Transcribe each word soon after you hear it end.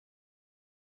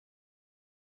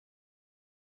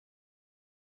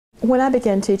When I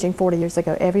began teaching 40 years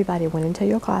ago, everybody went into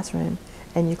your classroom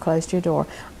and you closed your door.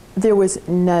 There was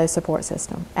no support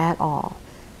system at all.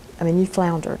 I mean, you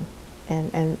floundered.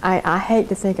 And I hate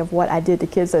to think of what I did to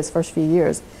kids those first few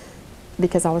years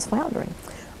because I was floundering.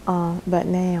 But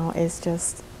now it is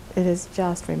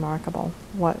just remarkable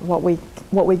what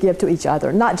we give to each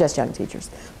other, not just young teachers,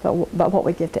 but what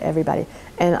we give to everybody.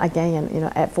 And again, you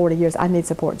know, at 40 years, I need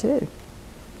support too,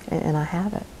 and I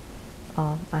have it.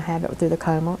 I have it through the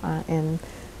Comer, and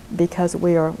because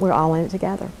we're all in it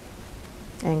together.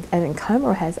 And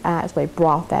Comer has actually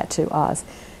brought that to us.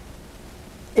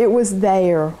 It was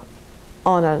there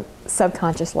on a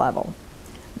subconscious level,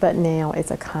 but now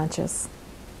it's a conscious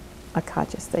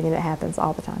thing, and it happens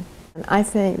all the time. And I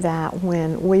think that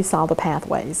when we saw the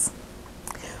pathways,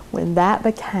 when that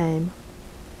became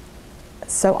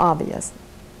so obvious,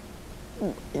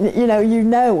 you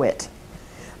know it,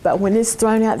 but when it's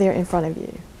thrown out there in front of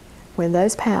you, when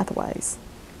those pathways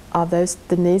of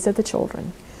the needs of the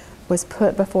children was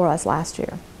put before us last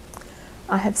year,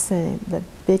 I have seen the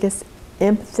biggest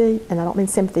empathy, and I don't mean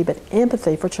sympathy, but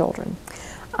empathy for children.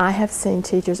 I have seen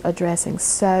teachers addressing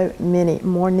so many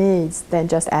more needs than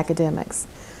just academics.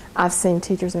 I've seen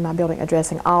teachers in my building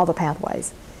addressing all the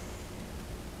pathways,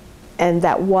 and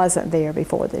that wasn't there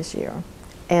before this year.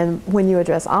 And when you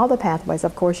address all the pathways,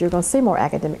 of course, you're going to see more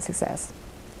academic success.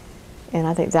 And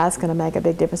I think that's going to make a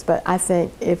big difference. But I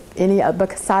think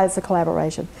besides the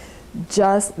collaboration,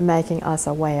 just making us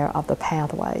aware of the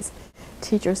pathways.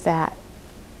 Teachers that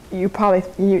you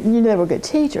know were good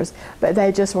teachers, but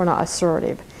they just were not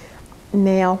assertive.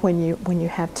 Now, when you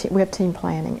have we have team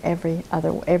planning every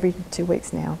 2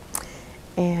 weeks now,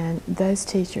 and those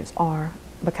teachers are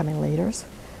becoming leaders.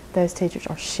 Those teachers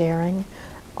are sharing.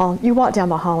 You walk down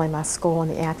the hall in my school in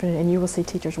the afternoon, and you will see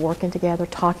teachers working together,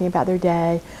 talking about their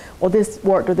day. Well, this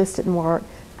worked or this didn't work.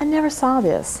 I never saw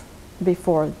this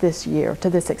before this year to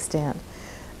this extent.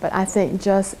 But I think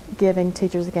just giving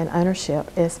teachers again ownership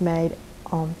has made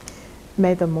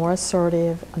them more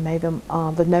assertive. Made them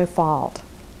the no fault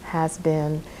has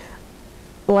been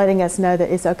letting us know that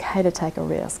it's okay to take a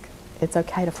risk. It's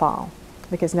okay to fall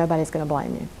because nobody's going to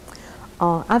blame you.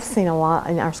 I've seen a lot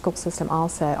in our school system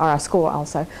also, or our school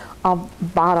also,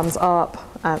 bottoms up.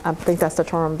 I think that's the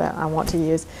term that I want to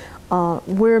use.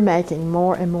 We're making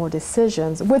more and more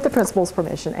decisions with the principal's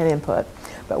permission and input,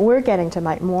 but we're getting to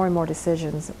make more and more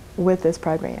decisions with this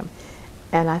program.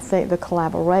 And I think the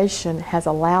collaboration has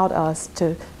allowed us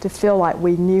to feel like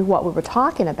we knew what we were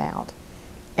talking about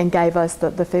and gave us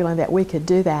the feeling that we could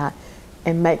do that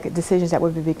and make decisions that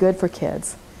would be good for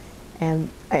kids. And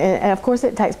of course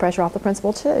it takes pressure off the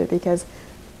principal too, because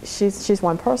she's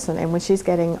one person, and when she's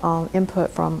getting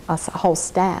input from a whole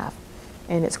staff,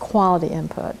 and it's quality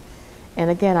input.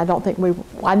 And again,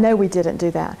 I know we didn't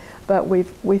do that, but we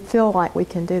feel like we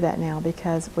can do that now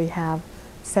because we have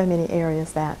so many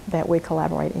areas that we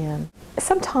collaborate in.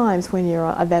 Sometimes when you're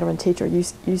a veteran teacher,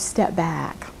 you step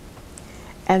back.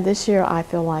 And this year I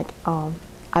feel like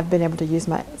I've been able to use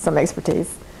some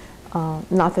expertise.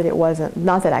 Not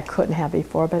that I couldn't have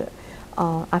before, but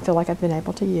I feel like I've been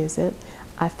able to use it.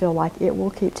 I feel like it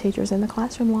will keep teachers in the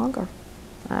classroom longer.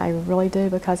 I really do,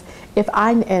 because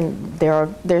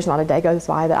there's not a day goes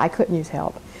by that I couldn't use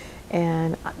help.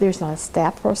 And there's not a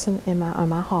staff person in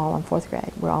my hall in 4th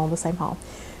grade, we're all in the same hall,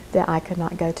 that I could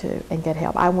not go to and get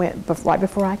help. I went, right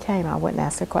before I came, I went and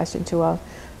asked a question to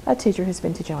a teacher who's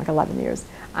been teaching like 11 years.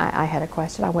 I had a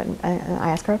question, I went and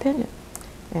I asked her opinion.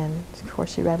 And of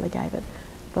course she readily gave it.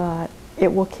 But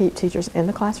it will keep teachers in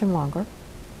the classroom longer.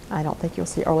 I don't think you'll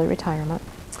see early retirement.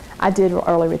 I did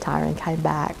early retire and came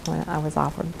back when I was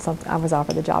offered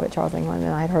the job at Charles England,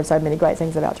 and I had heard so many great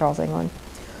things about Charles England.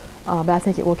 But I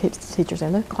think it will keep teachers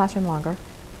in the classroom longer,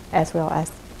 as well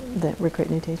as recruit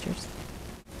new teachers.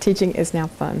 Teaching is now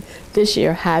fun. This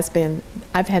year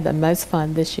I've had the most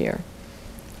fun this year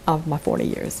of my 40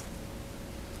 years.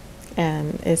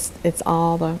 And it's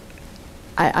all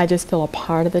I just feel a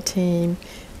part of the team.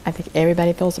 I think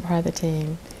everybody feels a part of the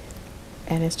team.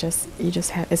 And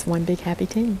it's one big happy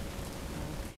team.